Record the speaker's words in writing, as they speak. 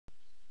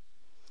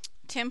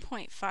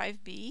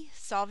10.5b,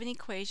 solving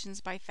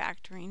equations by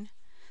factoring.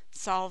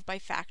 Solve by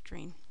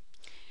factoring.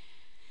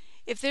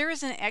 If there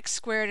is an x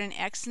squared and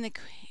x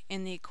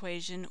in the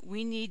equation,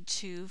 we need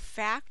to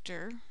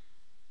factor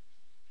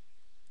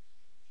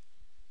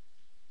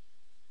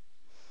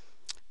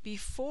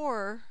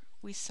before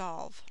we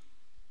solve.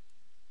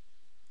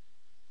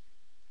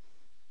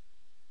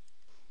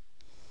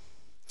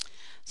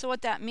 So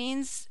what that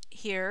means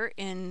here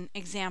in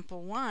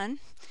example 1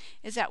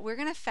 is that we're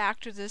going to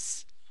factor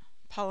this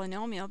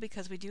polynomial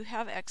because we do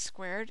have x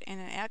squared and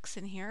an x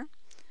in here.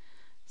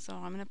 So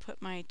I'm going to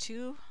put my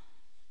 2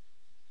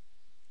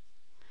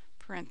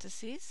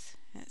 parentheses,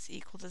 and it's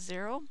equal to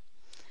 0.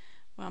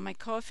 Well, my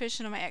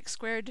coefficient of my x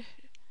squared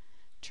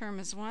term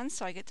is 1,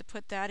 so I get to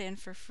put that in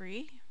for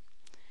free.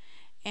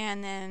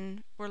 And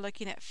then we're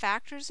looking at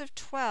factors of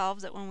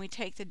 12 that when we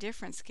take the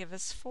difference give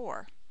us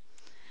 4.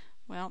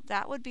 Well,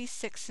 that would be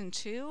 6 and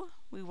 2.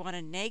 We want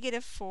a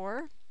negative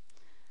 4,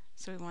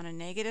 so we want a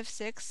negative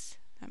 6.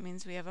 That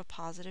means we have a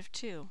positive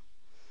 2.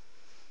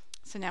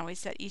 So now we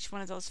set each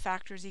one of those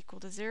factors equal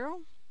to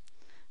 0.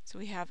 So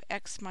we have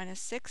x minus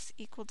 6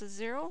 equal to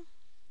 0,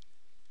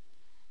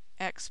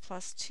 x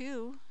plus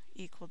 2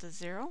 equal to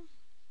 0.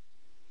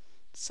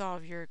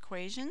 Solve your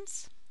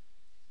equations.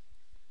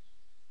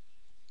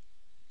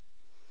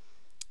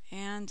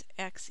 And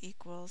x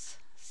equals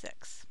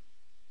 6.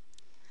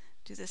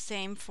 Do the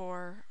same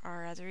for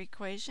our other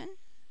equation.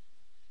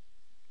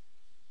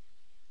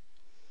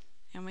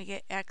 And we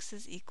get x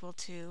is equal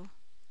to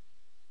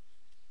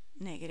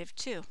negative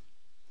 2.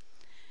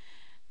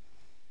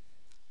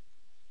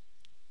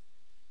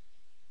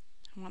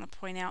 I want to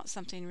point out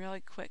something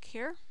really quick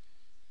here.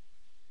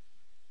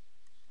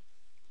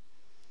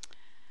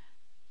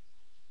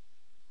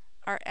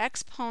 Our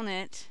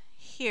exponent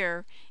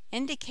here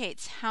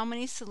indicates how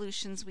many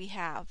solutions we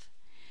have.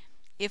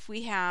 If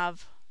we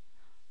have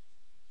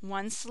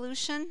one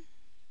solution,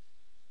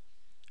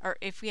 or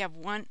if we have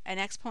an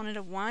exponent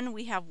of 1,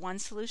 we have one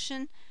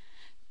solution.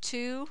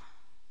 2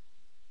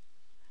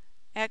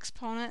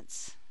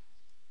 exponents,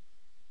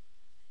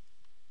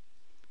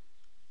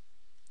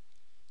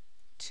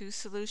 2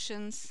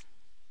 solutions.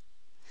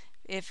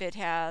 If it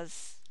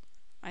has,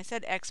 I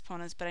said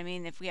exponents, but I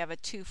mean if we have a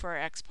 2 for our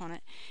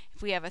exponent.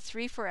 If we have a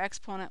 3 for our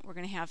exponent, we're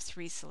going to have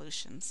 3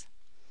 solutions.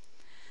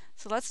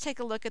 So let's take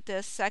a look at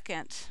this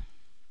second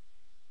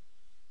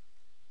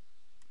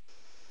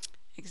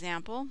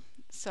example.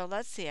 So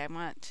let's see, I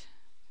want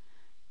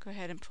go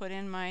ahead and put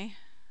in my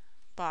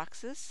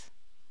boxes.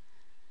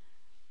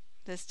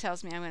 This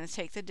tells me I'm going to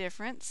take the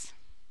difference.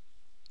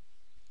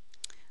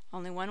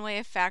 Only one way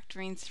of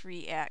factoring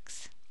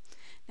 3x.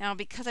 Now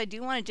because I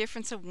do want a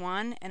difference of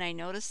 1, and I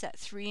notice that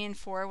 3 and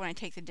 4, when I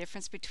take the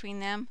difference between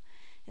them,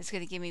 it's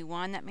going to give me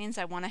 1. That means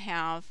I want to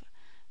have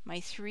my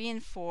 3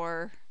 and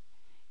 4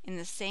 in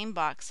the same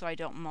box so I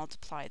don't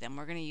multiply them.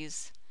 We're going to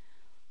use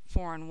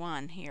 4 and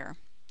 1 here.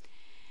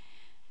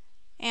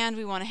 And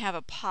we want to have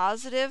a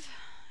positive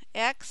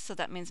x, so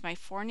that means my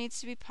 4 needs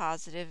to be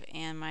positive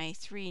and my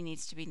 3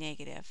 needs to be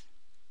negative.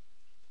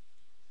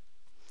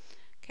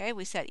 Okay,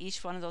 we set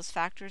each one of those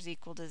factors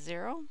equal to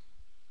 0.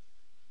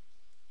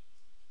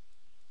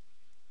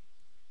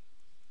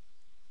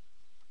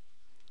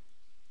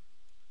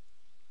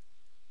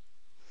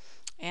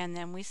 And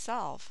then we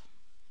solve.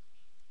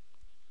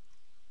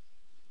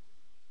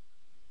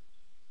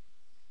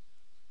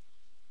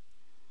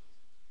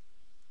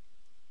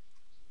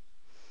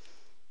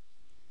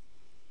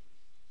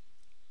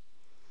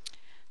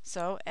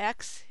 So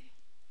x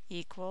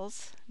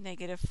equals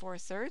negative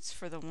 4/3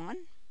 for the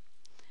 1.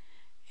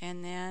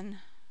 And then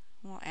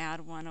we'll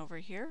add 1 over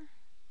here.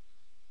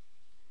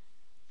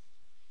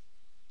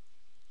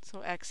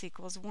 So x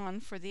equals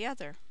 1 for the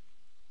other.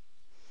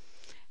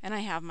 And I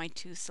have my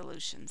 2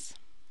 solutions.